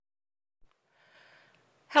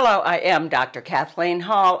Hello, I am Dr. Kathleen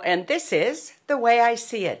Hall, and this is The Way I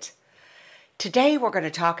See It. Today we're going to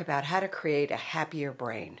talk about how to create a happier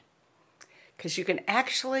brain, because you can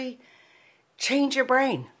actually change your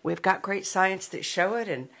brain. We've got great science that show it,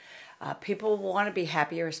 and people want to be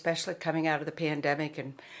happier, especially coming out of the pandemic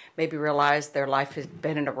and maybe realize their life has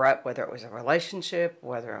been in a rut, whether it was a relationship,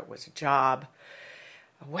 whether it was a job,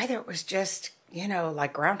 whether it was just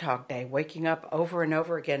like Groundhog Day, waking up over and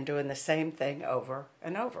over again, doing the same thing over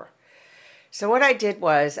and over. So what I did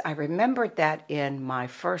was I remembered that in my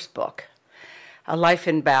first book, A Life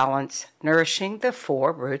in Balance, Nourishing the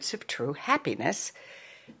Four Roots of True Happiness,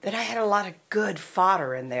 that I had a lot of good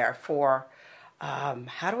fodder in there for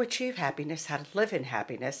how to achieve happiness, how to live in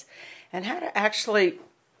happiness, and how to actually,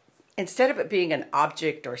 instead of it being an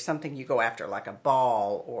object or something you go after like a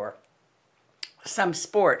ball or some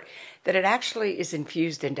sport, that it actually is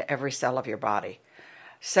infused into every cell of your body.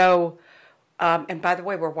 So, and by the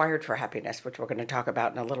way, we're wired for happiness, which we're going to talk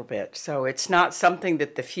about in a little bit. So it's not something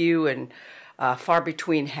that the few and far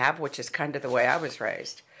between have, which is kind of the way I was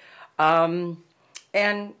raised. And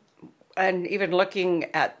even looking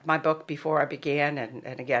at my book before I began,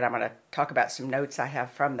 and again, I'm going to talk about some notes I have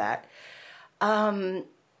from that.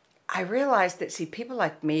 I realized that, people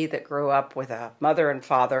like me that grew up with a mother and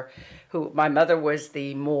father, who my mother was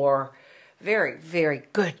the more very, very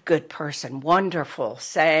good person, wonderful,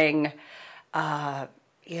 sang, I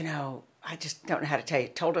just don't know how to tell you,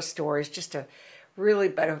 told us stories, just but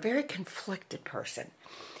a very conflicted person.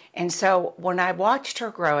 And so when I watched her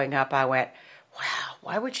growing up, I went, wow,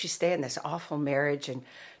 why would she stay in this awful marriage and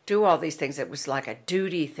do all these things? It was like a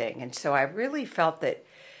duty thing. And so I really felt that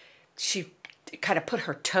she kind of put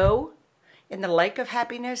her toe in the lake of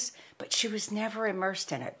happiness, but she was never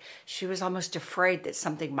immersed in it. She was almost afraid that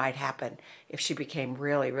something might happen if she became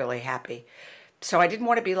really, really happy. So I didn't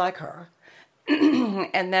want to be like her.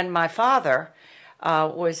 And then my father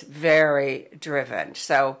was very driven.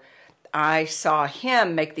 So I saw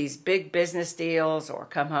him make these big business deals or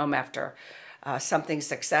come home after something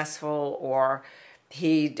successful, or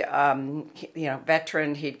he'd,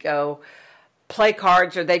 veteran, he'd go play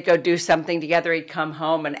cards, or they'd go do something together. He'd come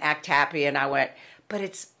home and act happy. And I went, but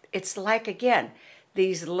it's like, again,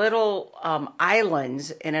 these little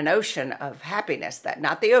islands in an ocean of happiness, that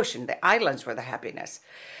not the ocean, the islands were the happiness.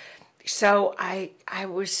 So I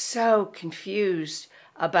was so confused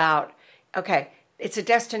about, okay, it's a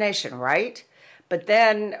destination, right? But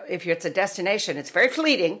then if it's a destination, it's very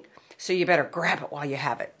fleeting, so you better grab it while you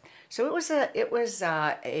have it. So it was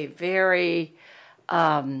a very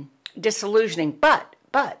disillusioning, but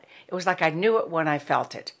it was like I knew it when I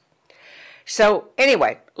felt it. So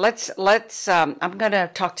anyway, let's I'm going to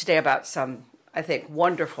talk today about some, I think,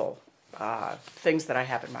 wonderful things that I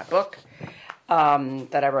have in my book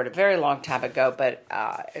that I wrote a very long time ago, but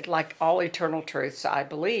like all eternal truths, I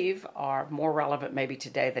believe are more relevant maybe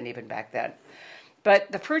today than even back then.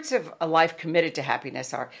 But the fruits of a life committed to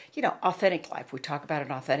happiness are, authentic life. We talk about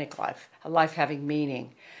an authentic life, a life having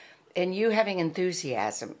meaning, and you having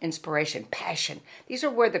enthusiasm, inspiration, passion. These are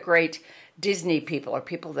where the great Disney people are,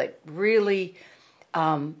 people that really,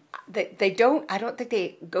 I don't think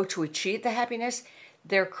they go to achieve the happiness.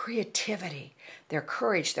 Their creativity, their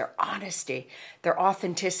courage, their honesty, their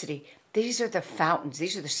authenticity. These are the fountains.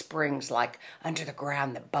 These are the springs like under the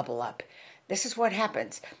ground that bubble up. This is what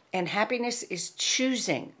happens. And happiness is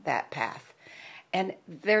choosing that path. And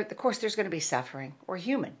of course, there's going to be suffering. We're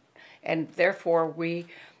human. And therefore, we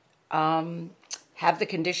have the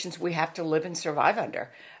conditions we have to live and survive under.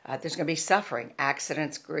 There's going to be suffering,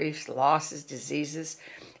 accidents, griefs, losses, diseases,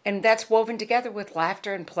 and that's woven together with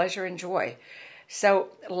laughter and pleasure and joy. So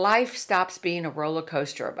life stops being a roller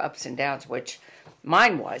coaster of ups and downs, which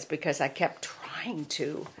mine was, because I kept trying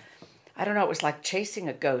to, it was like chasing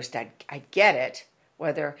a ghost. I get it,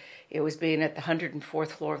 whether it was being at the 104th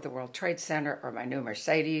floor of the World Trade Center or my new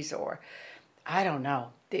Mercedes, or I don't know,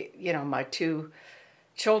 my two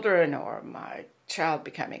children, or my child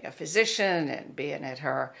becoming a physician and being at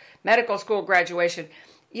her medical school graduation.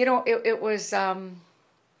 It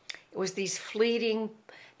was these fleeting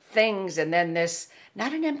things, and then this,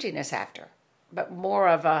 not an emptiness after, but more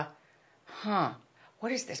of a,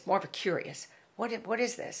 what is this? More of a curious, what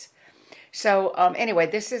is this? So anyway,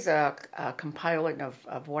 this is a compiling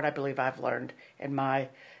of what I believe I've learned in my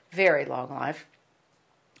very long life.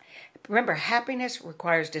 Remember, happiness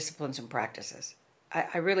requires disciplines and practices.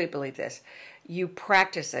 I really believe this. You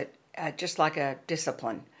practice it just like a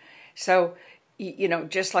discipline. So,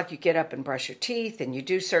 just like you get up and brush your teeth and you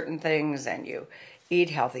do certain things and you eat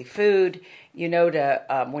healthy food, when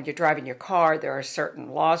you're driving your car, there are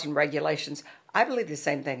certain laws and regulations I believe the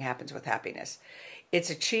same thing happens with happiness. It's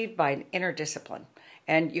achieved by an inner discipline,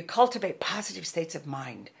 and you cultivate positive states of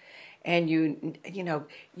mind, and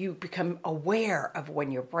you become aware of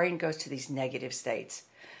when your brain goes to these negative states,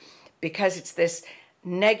 because it's this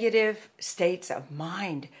negative states of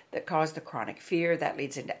mind that cause the chronic fear that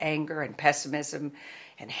leads into anger and pessimism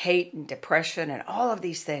and hate and depression and all of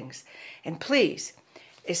these things. And please,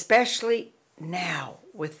 especially now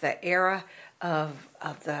with the era of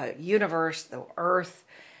the universe, the earth,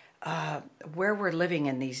 where we're living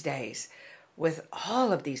in these days, with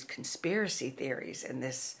all of these conspiracy theories and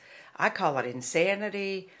this, I call it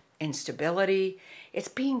insanity, instability, it's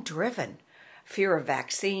being driven. Fear of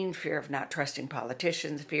vaccine, fear of not trusting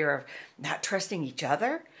politicians, fear of not trusting each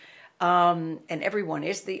other. And everyone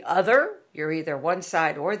is the other. You're either one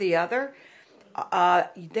side or the other.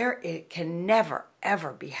 It can never,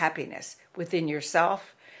 ever be happiness within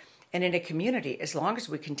yourself and in a community as long as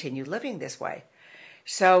we continue living this way.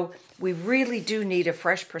 So we really do need a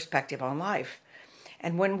fresh perspective on life.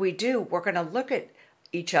 And when we do, we're going to look at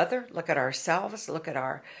each other, look at ourselves, look at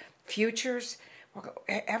our futures.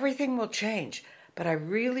 Everything will change. But I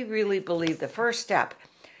really, really believe the first step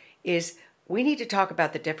is we need to talk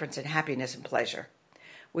about the difference in happiness and pleasure.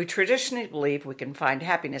 We traditionally believe we can find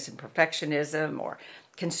happiness in perfectionism or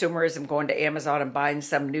consumerism, going to Amazon and buying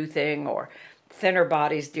some new thing, or thinner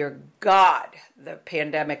bodies. Dear God, the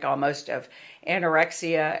pandemic almost of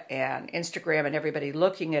anorexia and Instagram and everybody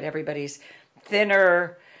looking at everybody's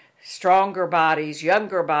thinner, stronger bodies,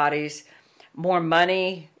 younger bodies, more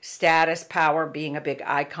money, status, power, being a big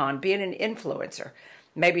icon, being an influencer.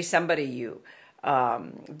 Maybe somebody you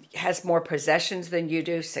has more possessions than you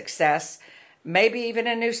do, success, maybe even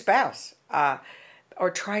a new spouse,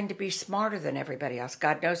 or trying to be smarter than everybody else.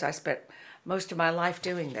 God knows I spent most of my life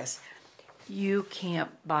doing this. You can't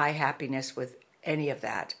buy happiness with any of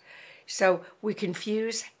that. So we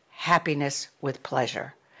confuse happiness with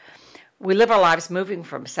pleasure. We live our lives moving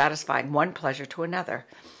from satisfying one pleasure to another.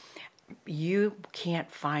 You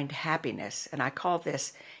can't find happiness, and I call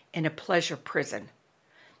this in a pleasure prison.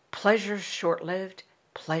 Pleasure is short-lived,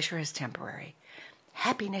 pleasure is temporary.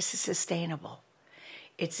 Happiness is sustainable.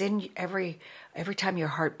 It's in every time your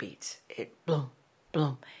heart beats, it boom,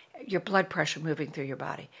 boom, your blood pressure moving through your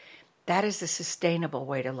body. That is a sustainable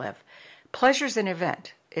way to live. Pleasure's an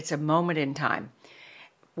event. It's a moment in time.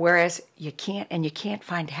 Whereas you can't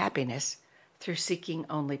find happiness through seeking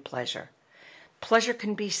only pleasure. Pleasure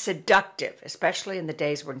can be seductive, especially in the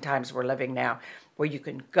days when times we're living now, where you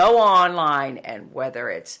can go online, and whether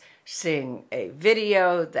it's seeing a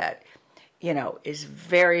video that,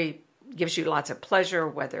 gives you lots of pleasure,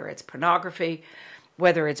 whether it's pornography,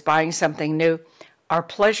 whether it's buying something new, our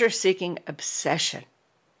pleasure-seeking obsession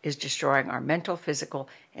is destroying our mental, physical,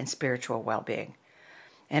 and spiritual well-being.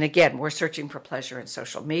 And again, we're searching for pleasure in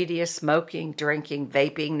social media, smoking, drinking,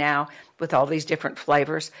 vaping now with all these different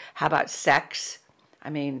flavors. How about sex? I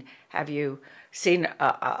mean, have you seen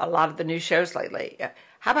a lot of the new shows lately?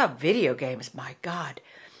 How about video games? My God.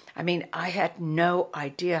 I mean, I had no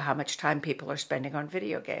idea how much time people are spending on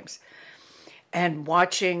video games. And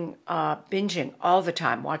watching, binging all the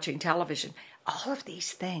time, watching television. All of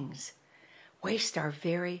these things waste our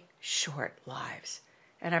very short lives.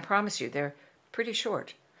 And I promise you, they're pretty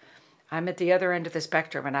short. I'm at the other end of the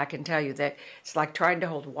spectrum, and I can tell you that it's like trying to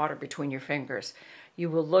hold water between your fingers. You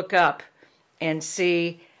will look up and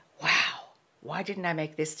see, wow, why didn't I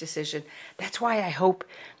make this decision? That's why I hope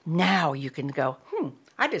now you can go,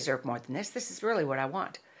 I deserve more than this. This is really what I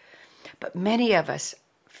want. But many of us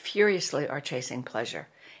furiously are chasing pleasure.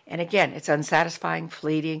 And again, it's unsatisfying,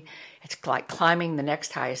 fleeting. It's like climbing the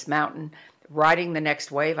next highest mountain, riding the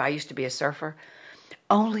next wave. I used to be a surfer,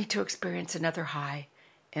 only to experience another high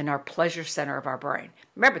in our pleasure center of our brain.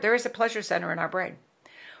 Remember, there is a pleasure center in our brain.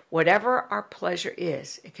 Whatever our pleasure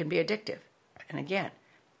is, it can be addictive. And again,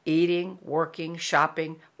 eating, working,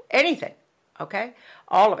 shopping, anything, okay?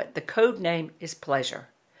 All of it. The code name is pleasure,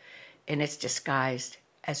 and it's disguised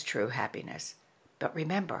as true happiness. But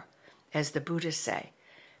remember, as the Buddhists say,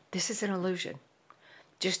 this is an illusion,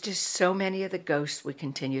 just as so many of the ghosts we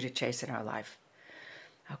continue to chase in our life,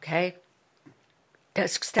 okay?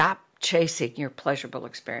 Just stop chasing your pleasurable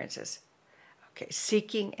experiences. Okay,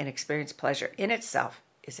 seeking and experience pleasure in itself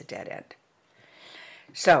is a dead end.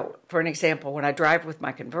 So, for an example, when I drive with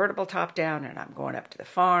my convertible top down and I'm going up to the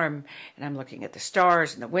farm and I'm looking at the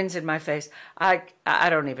stars and the wind's in my face, I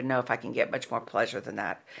don't even know if I can get much more pleasure than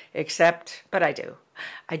that. But I do.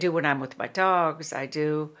 I do when I'm with my dogs. I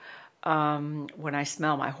do when I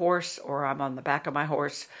smell my horse or I'm on the back of my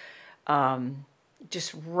horse,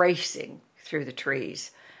 just racing through the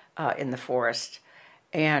trees in the forest.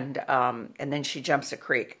 and then she jumps a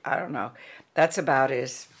creek. I don't know. That's about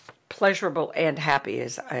as pleasurable and happy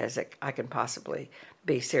as I can possibly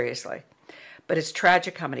be, seriously. But it's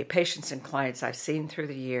tragic how many patients and clients I've seen through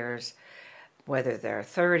the years, whether they're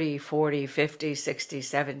 30, 40, 50, 60,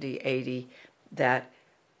 70, 80, that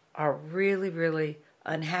are really, really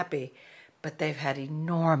unhappy, but they've had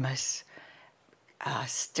enormous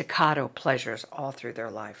staccato pleasures all through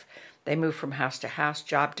their life. They move from house to house,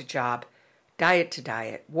 job to job, diet to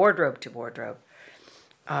diet, wardrobe to wardrobe,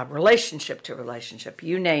 relationship to relationship,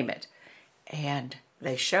 you name it. And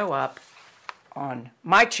they show up on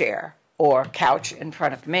my chair or couch in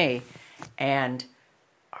front of me and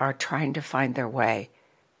are trying to find their way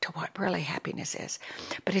to what really happiness is.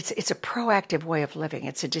 But it's a proactive way of living.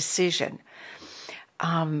 It's a decision.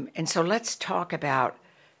 And so let's talk about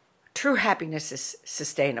true happiness is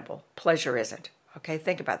sustainable. Pleasure isn't. Okay,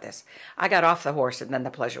 think about this. I got off the horse and then the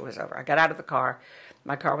pleasure was over. I got out of the car,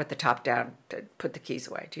 my car with the top down, to put the keys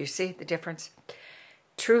away. Do you see the difference?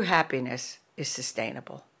 True happiness is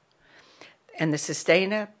sustainable. And the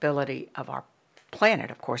sustainability of our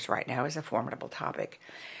planet, of course, right now is a formidable topic.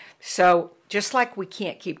 So just like we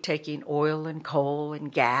can't keep taking oil and coal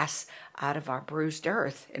and gas out of our bruised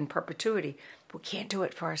earth in perpetuity, we can't do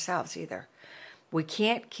it for ourselves either. We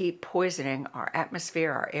can't keep poisoning our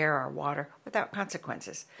atmosphere, our air, our water without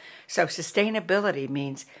consequences. So sustainability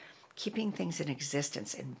means keeping things in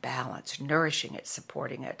existence, in balance, nourishing it,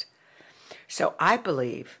 supporting it. So I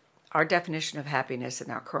believe our definition of happiness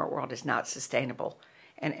in our current world is not sustainable,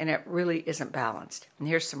 and it really isn't balanced. And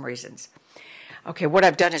here's some reasons. Okay, what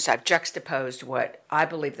I've done is I've juxtaposed what I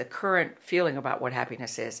believe the current feeling about what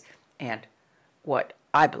happiness is and what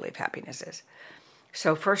I believe happiness is.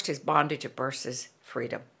 So first is bondage versus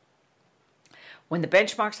freedom. When the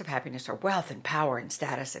benchmarks of happiness are wealth and power and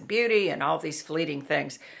status and beauty and all these fleeting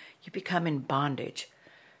things, you become in bondage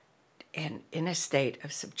and in a state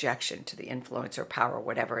of subjection to the influence or power,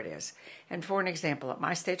 whatever it is. And for an example, at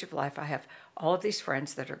my stage of life, I have all of these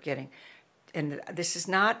friends that are getting, and this is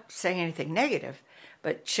not saying anything negative,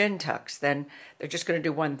 but chin tucks. Then they're just going to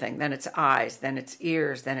do one thing. Then it's eyes, then it's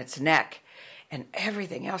ears, then it's neck, and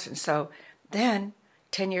everything else. And so then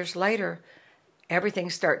 10 years later, everything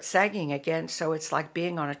starts sagging again, so it's like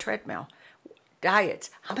being on a treadmill. Diets.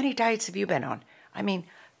 How many diets have you been on? I mean,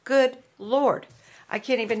 good Lord. I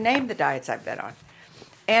can't even name the diets I've been on.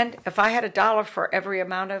 And if I had $1 for every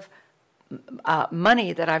amount of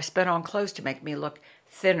money that I've spent on clothes to make me look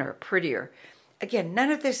thinner, prettier. Again,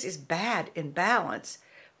 none of this is bad in balance,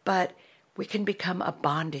 but we can become a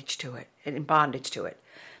bondage to it, in bondage to it.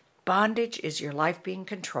 Bondage is your life being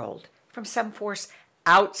controlled from some force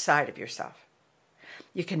outside of yourself.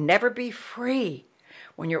 You can never be free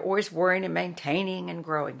when you're always worrying and maintaining and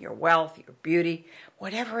growing your wealth, your beauty,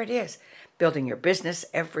 whatever it is, building your business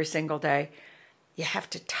every single day. You have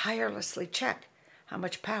to tirelessly check how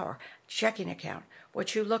much power, checking account,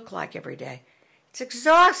 what you look like every day. It's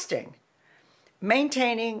exhausting.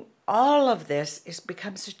 Maintaining all of this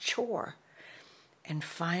becomes a chore. And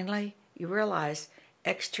finally, you realize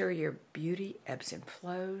exterior beauty ebbs and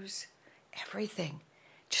flows. Everything,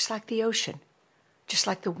 just like the ocean, just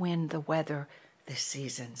like the wind, the weather, the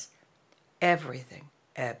seasons. Everything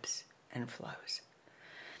ebbs and flows.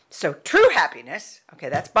 So true happiness, okay,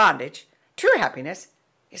 that's bondage. True happiness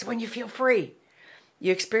is when you feel free.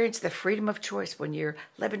 You experience the freedom of choice when you're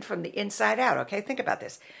living from the inside out, okay? Think about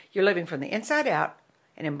this. You're living from the inside out,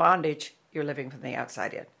 and in bondage, you're living from the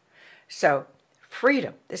outside in. So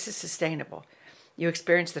freedom, this is sustainable. You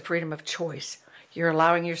experience the freedom of choice. You're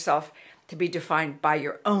allowing yourself to be defined by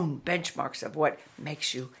your own benchmarks of what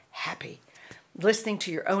makes you happy. Listening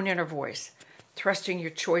to your own inner voice, trusting your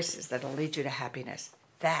choices that'll lead you to happiness.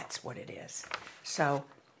 That's what it is. So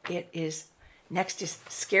it is, next is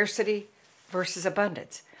scarcity versus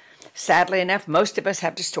abundance. Sadly enough, most of us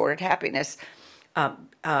have distorted happiness,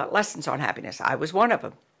 lessons on happiness. I was one of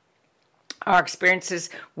them. Our experiences,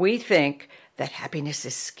 we think that happiness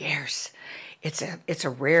is scarce. It's a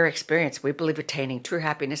rare experience. We believe attaining true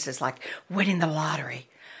happiness is like winning the lottery,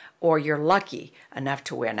 or you're lucky enough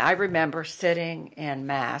to win. I remember sitting in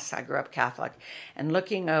Mass, I grew up Catholic, and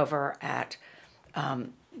looking over at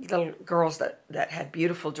little girls that had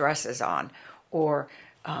beautiful dresses on, or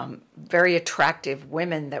very attractive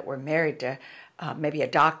women that were married to maybe a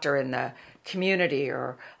doctor in the community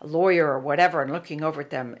or a lawyer or whatever, and looking over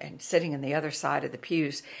at them and sitting on the other side of the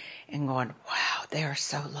pews and going, wow, they are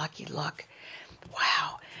so lucky. Look,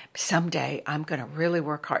 wow, someday I'm going to really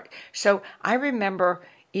work hard. So I remember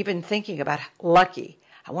even thinking about lucky.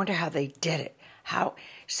 I wonder how they did it.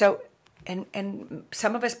 So And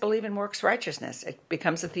some of us believe in works righteousness. It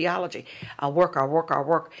becomes a theology. I'll work, I'll work, I'll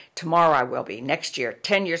work. Tomorrow I will be. Next year,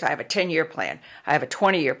 10 years, I have a 10-year plan. I have a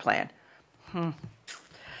 20-year plan.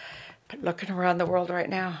 But looking around the world right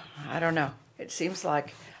now, I don't know. It seems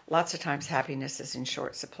like lots of times happiness is in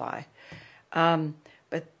short supply.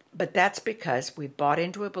 But that's because we bought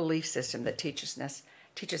into a belief system that teaches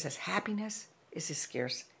us happiness is as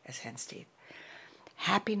scarce as hen's teeth.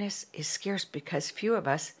 Happiness is scarce because few of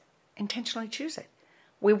us intentionally choose it.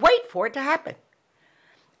 We wait for it to happen.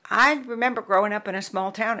 I remember growing up in a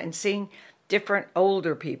small town and seeing different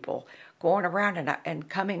older people going around and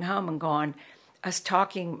coming home and going, us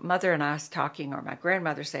talking, mother and us talking, or my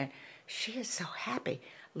grandmother saying, she is so happy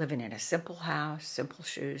living in a simple house, simple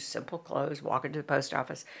shoes, simple clothes, walking to the post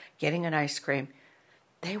office, getting an ice cream.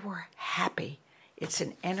 They were happy. It's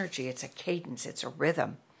an energy, it's a cadence, it's a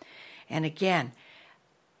rhythm. And again,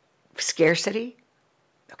 scarcity.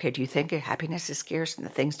 Okay, do you think happiness is scarce and the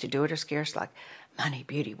things to do it are scarce, like money,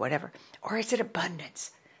 beauty, whatever? Or is it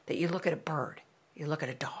abundance, that you look at a bird, you look at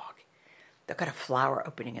a dog, look at a flower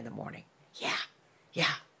opening in the morning?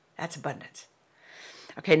 Yeah, that's abundance.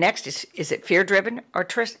 Okay, next is it fear-driven or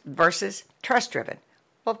versus trust-driven?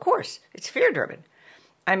 Well, of course, it's fear-driven.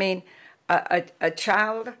 I mean, a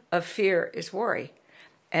child of fear is worry.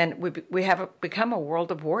 And we have become a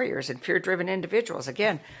world of warriors and fear-driven individuals.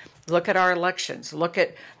 Again, look at our elections. Look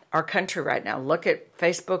at our country right now. Look at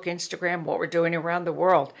Facebook, Instagram, what we're doing around the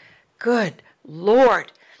world. Good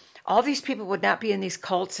Lord. All these people would not be in these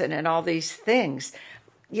cults and all these things.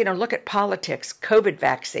 You know, look at politics, COVID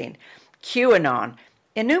vaccine, QAnon,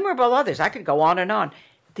 innumerable others. I could go on and on.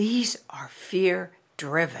 These are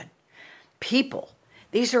fear-driven people.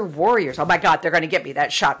 These are warriors. Oh, my God, they're going to get me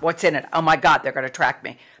that shot. What's in it? Oh, my God, they're going to track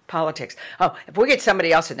me. Politics. Oh, if we get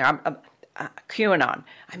somebody else in there, QAnon.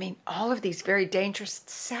 I mean, all of these very dangerous,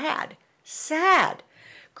 sad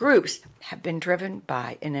groups have been driven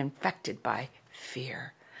by and infected by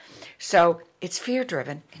fear. So it's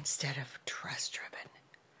fear-driven instead of trust-driven.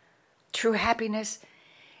 True happiness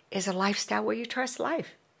is a lifestyle where you trust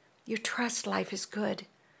life. You trust life is good.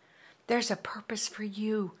 There's a purpose for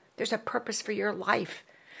you. There's a purpose for your life.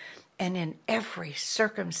 And in every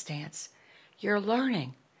circumstance, you're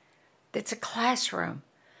learning. It's a classroom.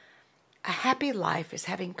 A happy life is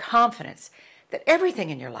having confidence that everything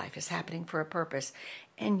in your life is happening for a purpose.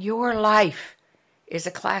 And your life is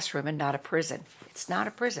a classroom and not a prison. It's not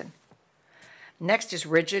a prison. Next is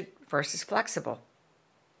rigid versus flexible.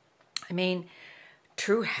 I mean,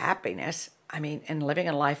 true happiness, and living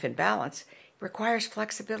a life in balance requires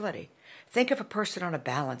flexibility. Think of a person on a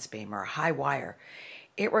balance beam or a high wire.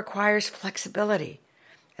 It requires flexibility.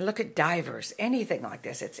 And look at divers, anything like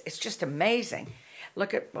this. It's just amazing.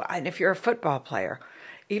 And if you're a football player,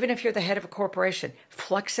 even if you're the head of a corporation,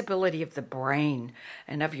 flexibility of the brain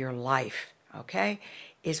and of your life, okay,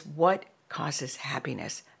 is what causes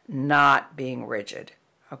happiness, not being rigid,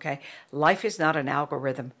 okay? Life is not an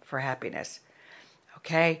algorithm for happiness,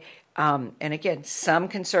 okay? And again, some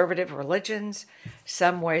conservative religions,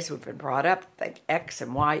 some ways we've been brought up, like X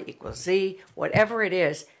and Y equals Z, whatever it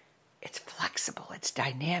is, it's flexible, it's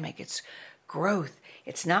dynamic, it's growth.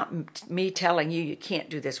 It's not me telling you can't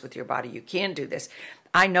do this with your body, you can do this.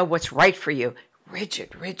 I know what's right for you.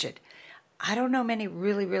 Rigid. I don't know many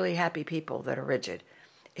really, really happy people that are rigid.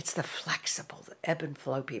 It's the flexible, the ebb and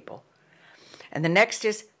flow people. And the next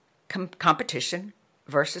is competition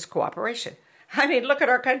versus cooperation. Look at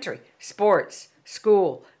our country. Sports,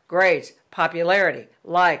 school, grades, popularity,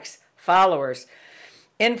 likes, followers,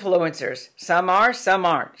 influencers. Some are, some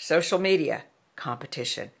aren't. Social media,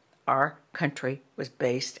 competition. Our country was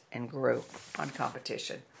based and grew on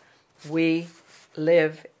competition. We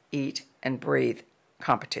live, eat, and breathe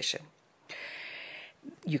competition.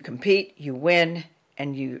 You compete, you win,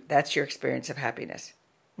 and that's your experience of happiness.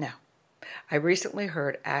 Now, I recently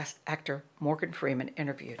heard actor Morgan Freeman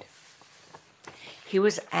interviewed. He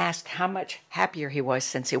was asked how much happier he was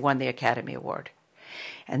since he won the Academy Award.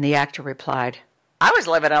 And the actor replied, I was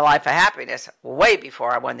living a life of happiness way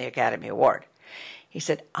before I won the Academy Award. He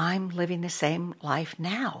said, I'm living the same life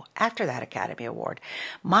now after that Academy Award.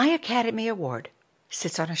 My Academy Award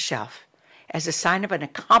sits on a shelf as a sign of an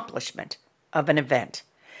accomplishment of an event,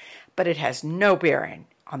 but it has no bearing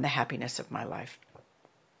on the happiness of my life.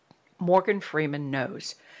 Morgan Freeman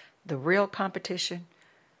knows the real competition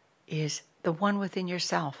is the one within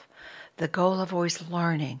yourself. The goal of always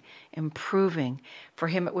learning, improving. For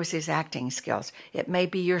him, it was his acting skills. It may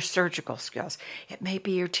be your surgical skills. It may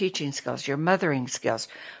be your teaching skills, your mothering skills.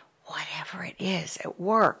 Whatever it is, at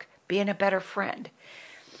work, being a better friend.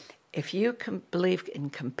 If you believe in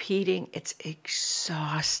competing, it's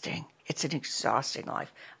exhausting. It's an exhausting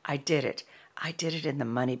life. I did it. I did it in the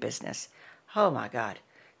money business. Oh my God.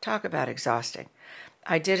 Talk about exhausting.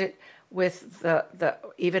 I did it with the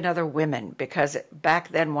even other women, because back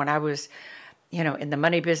then when I was, in the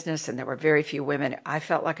money business and there were very few women, I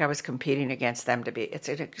felt like I was competing against them it's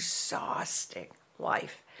an exhausting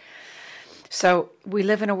life. So we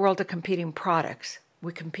live in a world of competing products.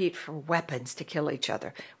 We compete for weapons to kill each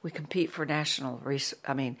other. We compete for natural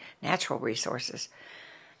resources.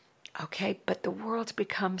 Okay, but the world's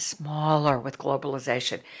become smaller with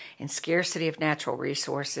globalization and scarcity of natural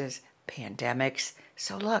resources, pandemics.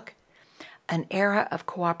 So look, an era of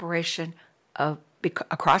cooperation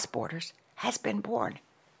across borders has been born.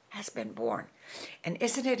 And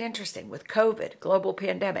isn't it interesting, with COVID, global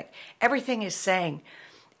pandemic, everything is saying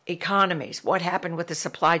economies, what happened with the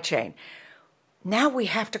supply chain. Now we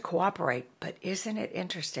have to cooperate, but isn't it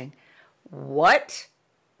interesting? What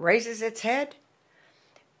raises its head?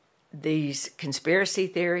 These conspiracy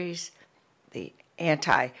theories, the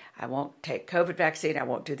I won't take COVID vaccine, I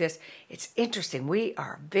won't do this. It's interesting. We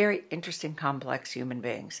are very interesting, complex human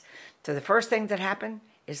beings. So the first thing that happened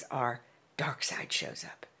is our dark side shows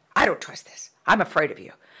up. I don't trust this. I'm afraid of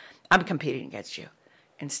you. I'm competing against you.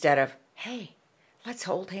 Instead of, hey, let's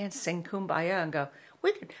hold hands, sing Kumbaya, and go,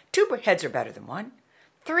 two heads are better than one.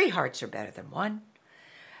 3 hearts are better than one.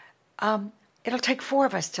 It'll take 4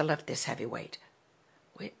 of us to lift this heavy weight.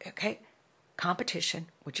 Okay? Competition,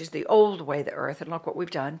 which is the old way the earth, and look what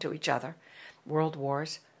we've done to each other. World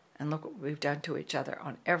wars, and look what we've done to each other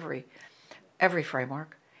on every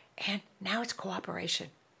framework. And now it's cooperation.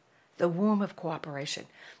 The womb of cooperation.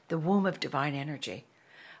 The womb of divine energy.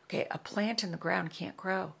 Okay, a plant in the ground can't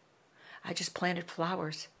grow. I just planted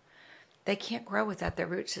flowers. They can't grow without their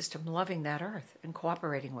root system loving that earth and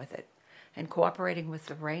cooperating with it. And cooperating with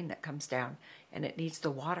the rain that comes down. And it needs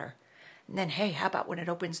the water. And then, hey, how about when it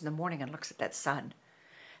opens in the morning and looks at that sun?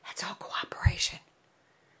 That's all cooperation.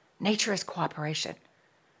 Nature is cooperation.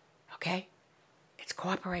 Okay? It's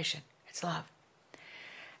cooperation. It's love.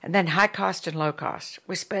 And then high cost and low cost.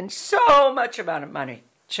 We spend so much amount of money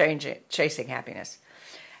chasing happiness.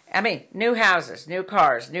 I mean, new houses, new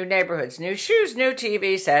cars, new neighborhoods, new shoes, new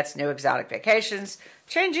TV sets, new exotic vacations,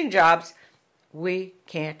 changing jobs. We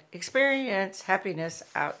can't experience happiness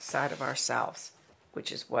outside of ourselves,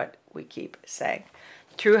 which is what we keep saying.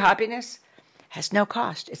 True happiness has no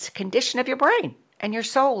cost. It's a condition of your brain and your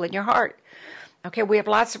soul and your heart. Okay, we have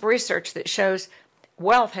lots of research that shows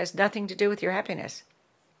wealth has nothing to do with your happiness.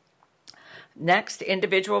 Next,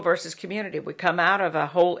 individual versus community. We come out of a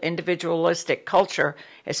whole individualistic culture,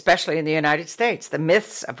 especially in the United States. The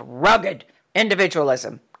myths of rugged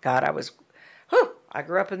individualism. God, I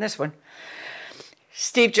grew up in this one.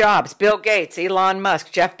 Steve Jobs, Bill Gates, Elon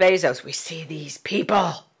Musk, Jeff Bezos. We see these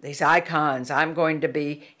people, these icons. I'm going to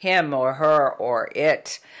be him or her or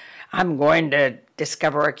it. I'm going to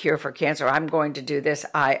discover a cure for cancer. I'm going to do this.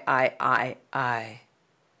 I.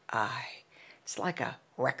 It's like a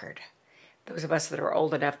record. Those of us that are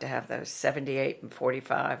old enough to have those 78 and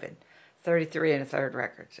 45 and 33 and a third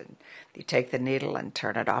records. And you take the needle and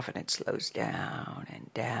turn it off and it slows down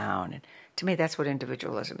and down. And to me, that's what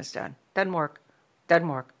individualism has done. Doesn't work.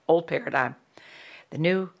 Old paradigm. The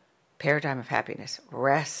new paradigm of happiness.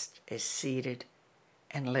 Rest is seated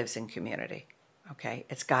and lives in community. Okay?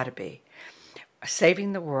 It's got to be.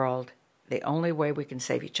 Saving the world, the only way we can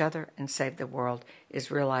save each other and save the world is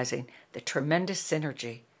realizing the tremendous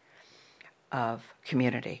synergy of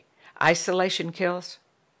community. Isolation kills,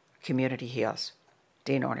 community heals.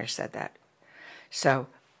 Dean Ornish said that. So,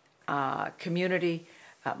 community,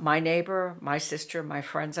 my neighbor, my sister, my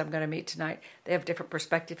friends I'm going to meet tonight, they have different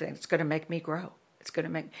perspectives, and it's going to make me grow.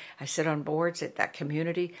 I sit on boards at that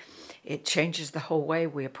community. It changes the whole way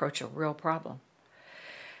we approach a real problem.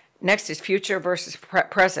 Next is future versus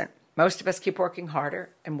present. Most of us keep working harder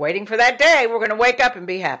and waiting for that day we're going to wake up and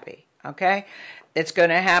be happy, okay? It's going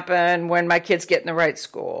to happen when my kids get in the right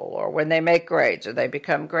school, or when they make grades, or they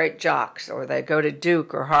become great jocks, or they go to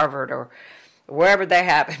Duke or Harvard or wherever they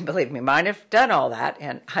happen. Believe me, mine have done all that,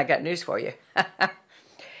 and I got news for you.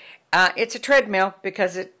 It's a treadmill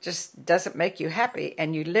because it just doesn't make you happy,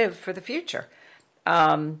 and you live for the future.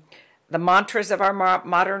 The mantras of our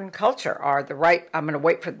modern culture are I'm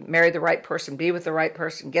going to marry the right person, be with the right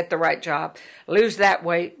person, get the right job, lose that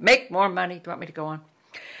weight, make more money. Do you want me to go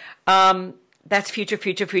on? That's future.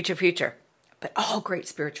 But all great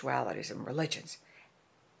spiritualities and religions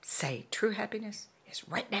say true happiness is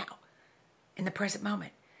right now, in the present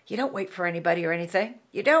moment. You don't wait for anybody or anything.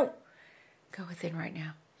 You don't. Go within right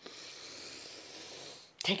now.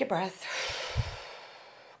 Take a breath.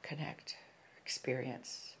 Connect.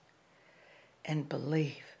 Experience. And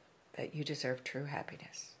believe that you deserve true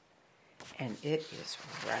happiness. And it is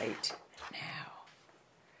right now.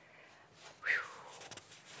 Whew.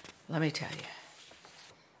 Let me tell you.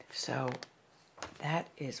 So that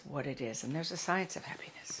is what it is. And there's a science of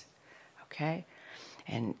happiness. Okay?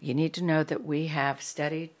 And you need to know that we have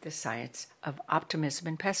studied the science of optimism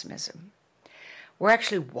and pessimism. We're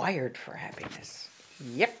actually wired for happiness.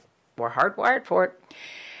 Yep, we're hardwired for it.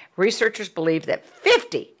 Researchers believe that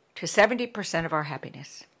 50 to 70% of our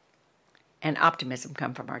happiness and optimism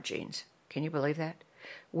come from our genes. Can you believe that?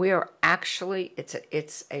 We are actually, it's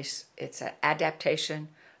an adaptation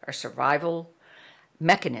or survival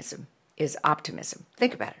mechanism is optimism.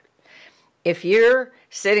 Think about it. If you're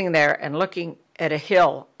sitting there and looking at a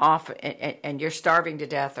hill off and you're starving to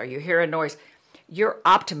death or you hear a noise, your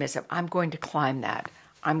optimism, I'm going to climb that.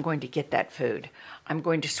 I'm going to get that food. I'm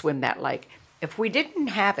going to swim that lake. If we didn't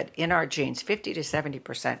have it in our genes, 50 to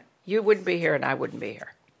 70%, you wouldn't be here and I wouldn't be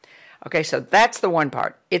here. Okay, so that's the one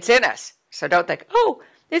part. It's in us. So don't think, oh,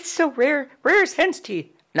 it's so rare. Rare as hen's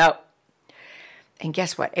teeth. No. And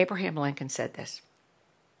guess what? Abraham Lincoln said this.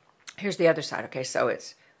 Here's the other side. Okay, so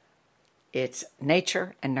it's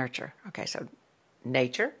nature and nurture. Okay, so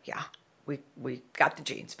nature, yeah, we got the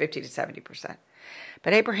genes, 50 to 70%.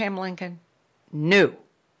 But Abraham Lincoln knew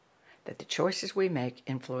that the choices we make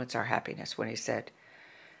influence our happiness when he said,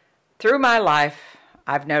 through my life,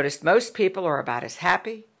 I've noticed most people are about as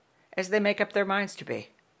happy as they make up their minds to be.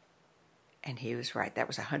 And he was right. That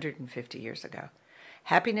was 150 years ago.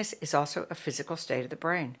 Happiness is also a physical state of the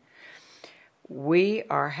brain. We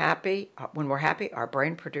are happy. When we're happy, our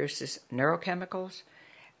brain produces neurochemicals.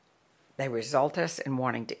 They result us in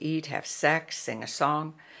wanting to eat, have sex, sing a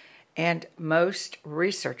song. And most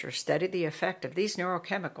researchers study the effect of these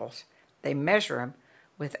neurochemicals. They measure them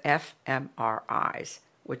with fMRIs,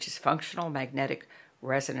 which is functional magnetic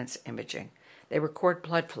resonance imaging. They record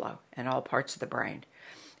blood flow in all parts of the brain,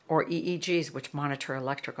 or EEGs, which monitor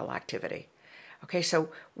electrical activity. Okay, so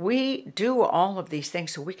we do all of these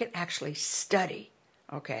things so we can actually study,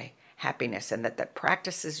 okay, happiness, and that the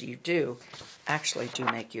practices you do actually do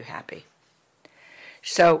make you happy.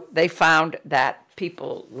 So they found that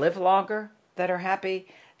people live longer that are happy.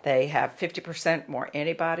 They have 50% more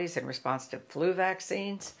antibodies in response to flu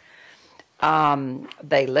vaccines.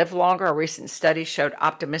 They live longer. A recent study showed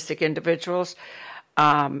optimistic individuals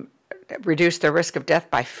reduced their risk of death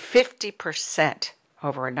by 50%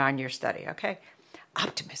 over a 9-year study. Okay,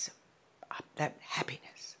 optimism, that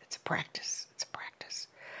happiness. It's a practice. It's a practice.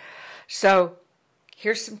 So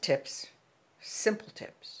here's some tips, simple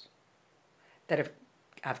tips that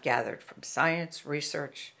I've gathered from science,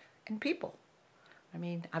 research, and people. I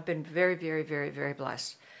mean, I've been very, very, very, very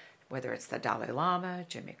blessed, whether it's the Dalai Lama,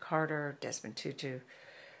 Jimmy Carter, Desmond Tutu,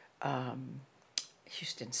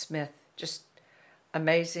 Houston Smith, just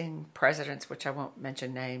amazing presidents, which I won't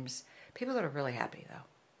mention names, people that are really happy,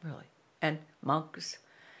 though, really, and monks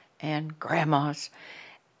and grandmas,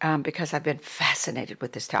 because I've been fascinated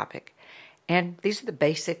with this topic. And these are the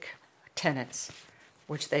basic tenets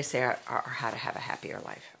which they say are how to have a happier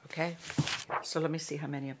life, okay? So let me see how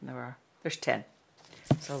many of them there are. There's 10.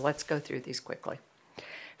 So let's go through these quickly.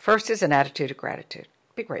 First is an attitude of gratitude.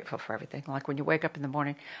 Be grateful for everything. Like when you wake up in the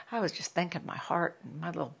morning, I was just thanking my heart and my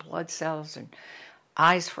little blood cells and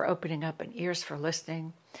eyes for opening up and ears for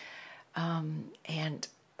listening, and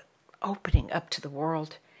opening up to the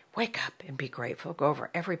world. Wake up and be grateful. Go over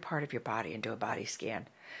every part of your body and do a body scan.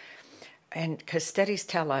 And because studies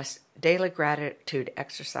tell us daily gratitude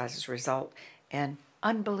exercises result in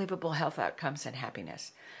unbelievable health outcomes and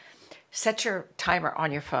happiness. Set your timer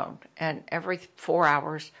on your phone, and every 4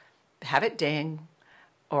 hours, have it ding,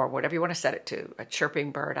 or whatever you want to set it to, a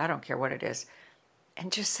chirping bird, I don't care what it is,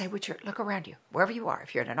 and just say look around you, wherever you are.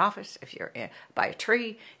 If you're in an office, if you're by a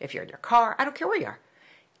tree, if you're in your car, I don't care where you are.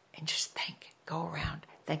 And just go around,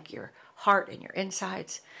 thank your heart and your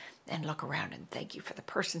insides, and look around and thank you for the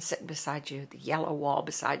person sitting beside you, the yellow wall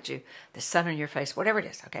beside you, the sun on your face, whatever it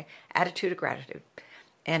is, okay? Attitude of gratitude.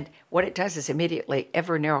 And what it does is immediately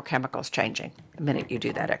every neurochemical is changing the minute you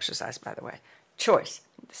do that exercise, by the way. Choice.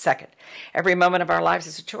 Second, every moment of our lives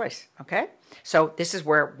is a choice, okay? So this is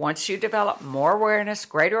where once you develop more awareness,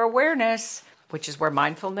 greater awareness, which is where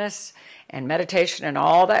mindfulness and meditation and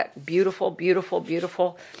all that beautiful, beautiful,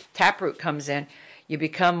 beautiful taproot comes in, you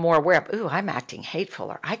become more aware of, ooh, I'm acting hateful,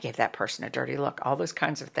 or I gave that person a dirty look, all those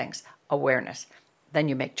kinds of things. Awareness. Then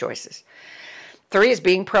you make choices. 3 is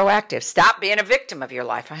being proactive. Stop being a victim of your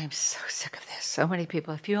life. I am so sick of this. So many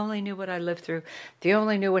people, if you only knew what I lived through, if you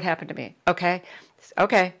only knew what happened to me.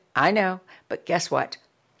 Okay, I know. But guess what?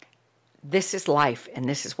 This is life, and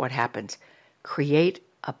this is what happens. Create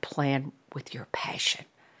a plan with your passion.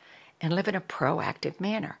 and live in a proactive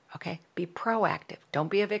manner, okay? Be proactive. Don't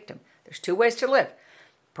be a victim. There's two ways to live: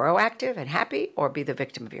 proactive and happy, or be the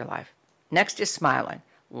victim of your life. Next is smiling.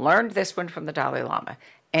 Learned this one from the Dalai Lama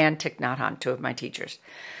and Thich Nhat Hanh, two of my teachers.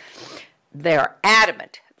 They are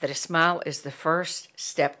adamant that a smile is the first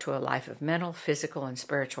step to a life of mental, physical, and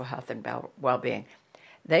spiritual health and well-being.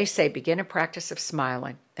 They say begin a practice of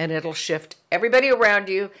smiling, and it'll shift everybody around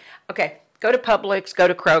you. Okay, go to Publix, go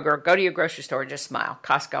to Kroger, go to your grocery store, and just smile.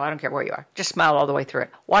 Costco, I don't care where you are. Just smile all the way through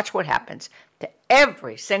it. Watch what happens to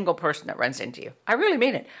every single person that runs into you. I really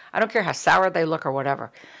mean it. I don't care how sour they look or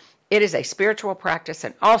whatever. It is a spiritual practice,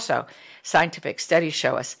 and also scientific studies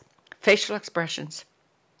show us facial expressions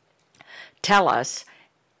tell us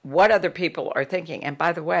what other people are thinking. And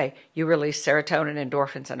by the way, you release serotonin,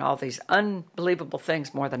 endorphins, and all these unbelievable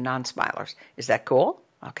things more than non-smilers. Is that cool?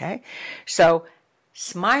 Okay. So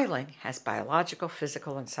smiling has biological,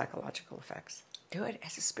 physical, and psychological effects. Do it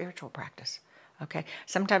as a spiritual practice. Okay.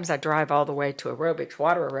 Sometimes I drive all the way to aerobics,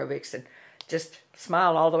 water aerobics, and just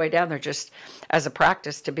smile all the way down there just as a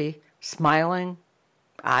practice to be smiling.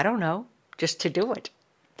 I don't know, just to do it.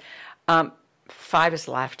 5 is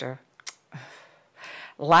laughter.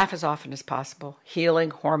 Laugh as often as possible.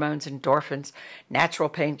 Healing, hormones, endorphins, natural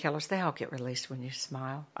painkillers, they all get released when you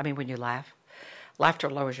smile. When you laugh. Laughter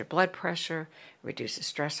lowers your blood pressure, reduces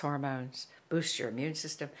stress hormones, boosts your immune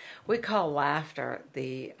system. We call laughter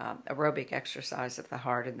the aerobic exercise of the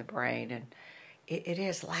heart and the brain, and it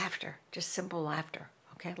is laughter, just simple laughter.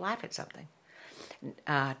 Okay, laugh at something.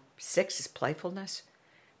 6 is playfulness.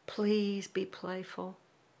 Please be playful.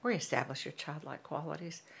 Reestablish your childlike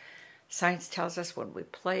qualities. Science tells us when we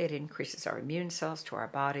play, it increases our immune cells to our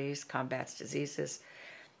bodies, combats diseases,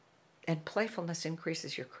 and playfulness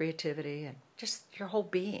increases your creativity and just your whole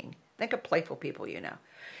being. Think of playful people you know.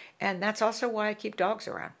 And that's also why I keep dogs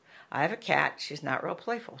around. I have a cat. She's not real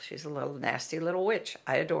playful. She's a little nasty little witch.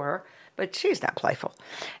 I adore her, but she's not playful.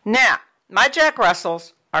 Now, my Jack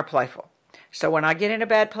Russells are playful. So when I get in a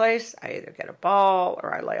bad place, I either get a ball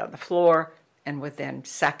or I lay on the floor, and within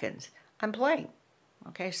seconds, I'm playing.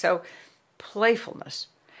 Okay, so playfulness.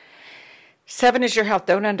 7 is your health.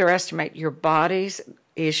 Don't underestimate your bodies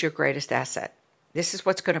is your greatest asset. This is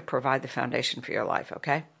what's going to provide the foundation for your life,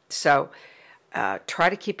 okay? So try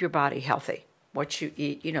to keep your body healthy. What you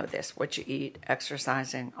eat, you know this, what you eat,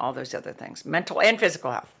 exercising, all those other things. Mental and physical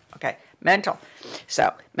health, okay? Mental.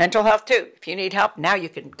 So mental health too. If you need help, now you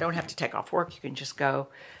don't have to take off work. You can just go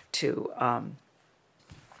to...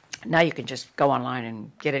 now you can just go online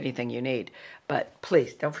and get anything you need. But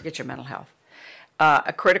please, don't forget your mental health.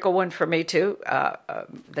 A critical one for me, too,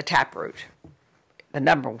 the taproot.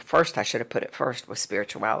 First, I should have put it first, was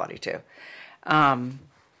spirituality, too.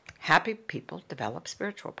 Happy people develop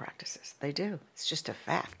spiritual practices. They do. It's just a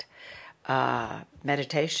fact.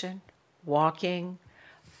 Meditation, walking,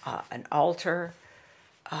 an altar,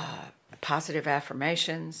 positive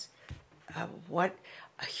affirmations. What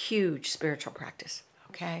a huge spiritual practice.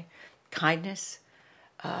 Okay, kindness,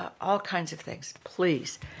 all kinds of things.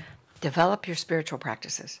 Please develop your spiritual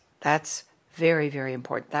practices. That's very, very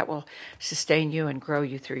important. That will sustain you and grow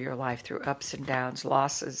you through your life, through ups and downs,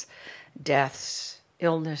 losses, deaths,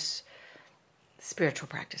 illness, spiritual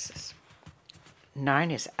practices.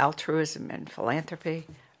 9 is altruism and philanthropy.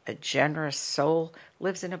 A generous soul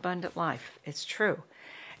lives an abundant life. It's true.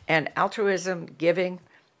 And altruism, giving,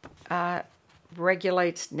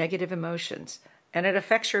 regulates negative emotions. And it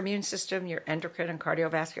affects your immune system, your endocrine and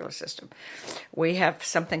cardiovascular system. We have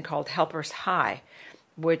something called Helper's High,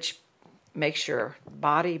 which makes your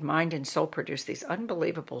body, mind, and soul produce these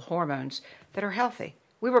unbelievable hormones that are healthy.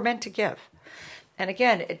 We were meant to give. And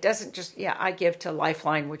again, it doesn't just, I give to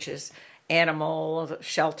Lifeline, which is animal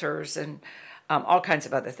shelters and all kinds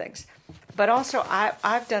of other things. But also,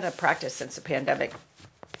 I've done a practice since the pandemic.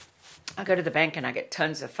 I go to the bank and I get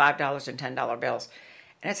tons of $5 and $10 bills.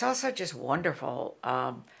 And it's also just wonderful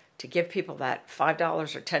to give people that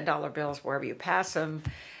 $5 or $10 bills wherever you pass them,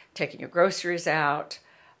 taking your groceries out,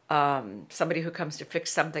 somebody who comes to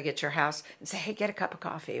fix something at your house and say, hey, get a cup of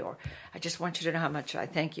coffee, or I just want you to know how much I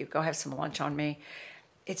thank you. Go have some lunch on me.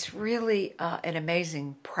 It's really an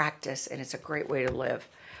amazing practice, and it's a great way to live.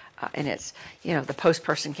 And it's, the post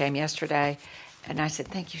person came yesterday, and I said,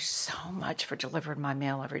 thank you so much for delivering my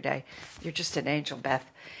mail every day. You're just an angel, Beth.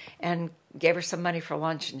 And gave her some money for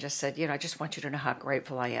lunch and just said, I just want you to know how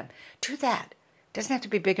grateful I am. Do that. It doesn't have to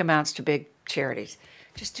be big amounts to big charities.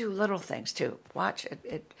 Just do little things, too. Watch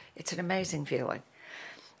it. It's an amazing feeling.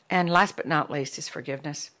 And last but not least is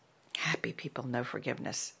forgiveness. Happy people know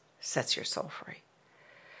forgiveness sets your soul free.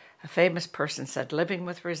 A famous person said, living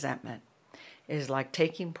with resentment is like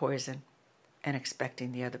taking poison and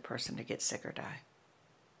expecting the other person to get sick or die.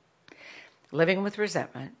 Living with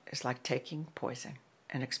resentment is like taking poison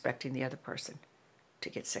and expecting the other person to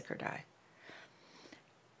get sick or die.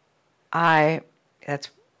 That's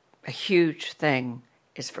a huge thing,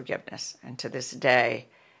 is forgiveness. And to this day,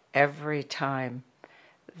 every time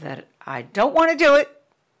that I don't want to do it,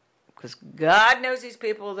 because God knows these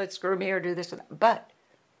people that screw me or do this, but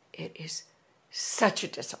it is such a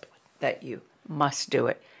discipline that you must do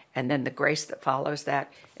it. And then the grace that follows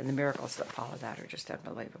that and the miracles that follow that are just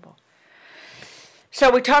unbelievable. So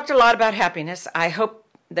we talked a lot about happiness. I hope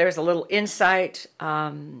there's a little insight.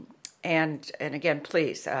 And again,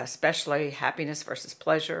 please, especially happiness versus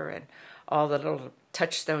pleasure and all the little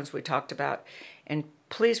touchstones we talked about. And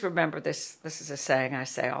please remember this. This is a saying I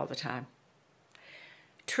say all the time.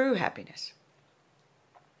 True happiness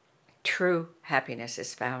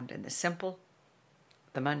is found in the simple,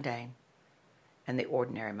 the mundane, and the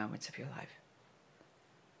ordinary moments of your life.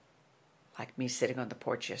 Like me sitting on the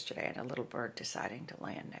porch yesterday and a little bird deciding to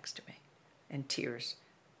land next to me, and tears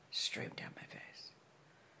streamed down my face.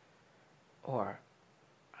 Or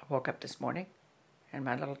I woke up this morning and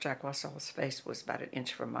my little Jack Russell's face was about an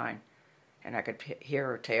inch from mine, and I could hear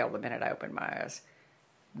her tail the minute I opened my eyes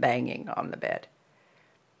banging on the bed.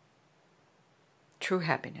 True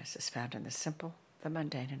happiness is found in the simple, the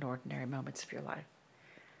mundane, and ordinary moments of your life.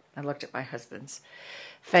 I looked at my husband's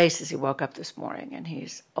face as he woke up this morning, and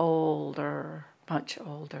he's older, much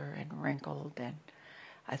older, and wrinkled, and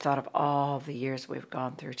I thought of all the years we've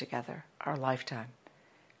gone through together, our lifetime,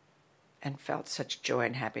 and felt such joy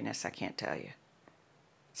and happiness I can't tell you.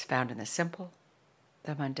 It's found in the simple,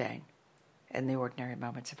 the mundane, and the ordinary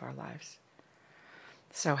moments of our lives.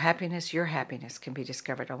 So happiness, your happiness, can be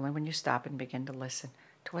discovered only when you stop and begin to listen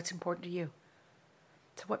to what's important to you,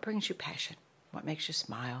 to what brings you passion, what makes you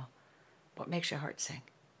smile, what makes your heart sing.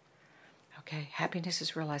 Okay, happiness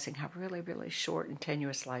is realizing how really, really short and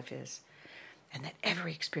tenuous life is, and that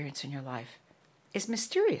every experience in your life is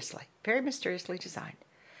mysteriously, very mysteriously designed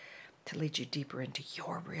to lead you deeper into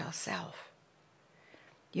your real self.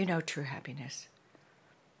 You know true happiness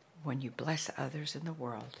when you bless others in the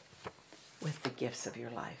world with the gifts of your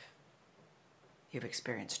life. You've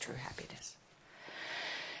experienced true happiness.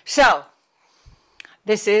 So,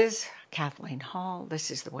 this is Kathleen Hall. This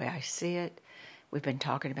is the way I see it. We've been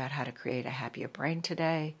talking about how to create a happier brain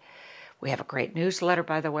today. We have a great newsletter,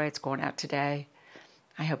 by the way. It's going out today.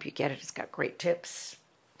 I hope you get it. It's got great tips.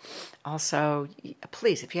 Also,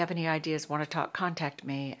 please, if you have any ideas, want to talk, contact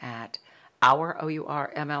me at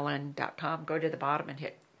ourmln.com. Go to the bottom and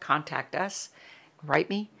hit contact us. Write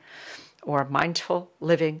me. Or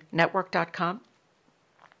mindfullivingnetwork.com.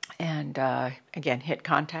 And again, hit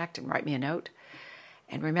contact and write me a note.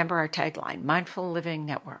 And remember our tagline, Mindful Living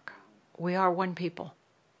Network. We are one people.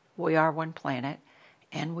 We are one planet.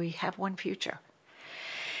 And we have one future.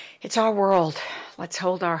 It's our world. Let's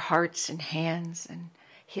hold our hearts and hands and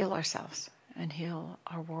heal ourselves and heal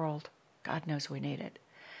our world. God knows we need it.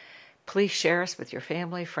 Please share us with your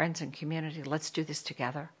family, friends, and community. Let's do this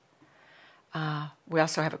together. We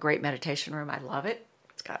also have a great meditation room. I love it.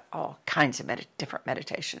 It's got all kinds of different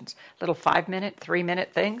meditations, little 5-minute,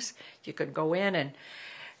 3-minute things. You can go in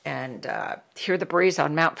and hear the breeze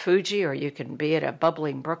on Mount Fuji, or you can be at a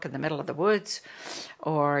bubbling brook in the middle of the woods,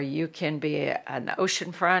 or you can be on the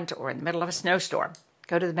ocean front or in the middle of a snowstorm.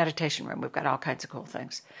 Go to the meditation room. We've got all kinds of cool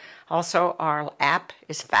things. Also, our app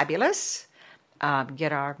is fabulous.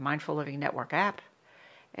 Get our Mindful Living Network app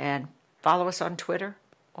and follow us on Twitter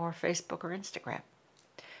or Facebook or Instagram.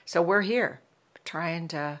 So we're here trying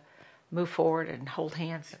to move forward and hold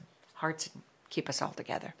hands and hearts and keep us all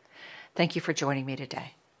together. Thank you for joining me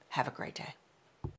today. Have a great day.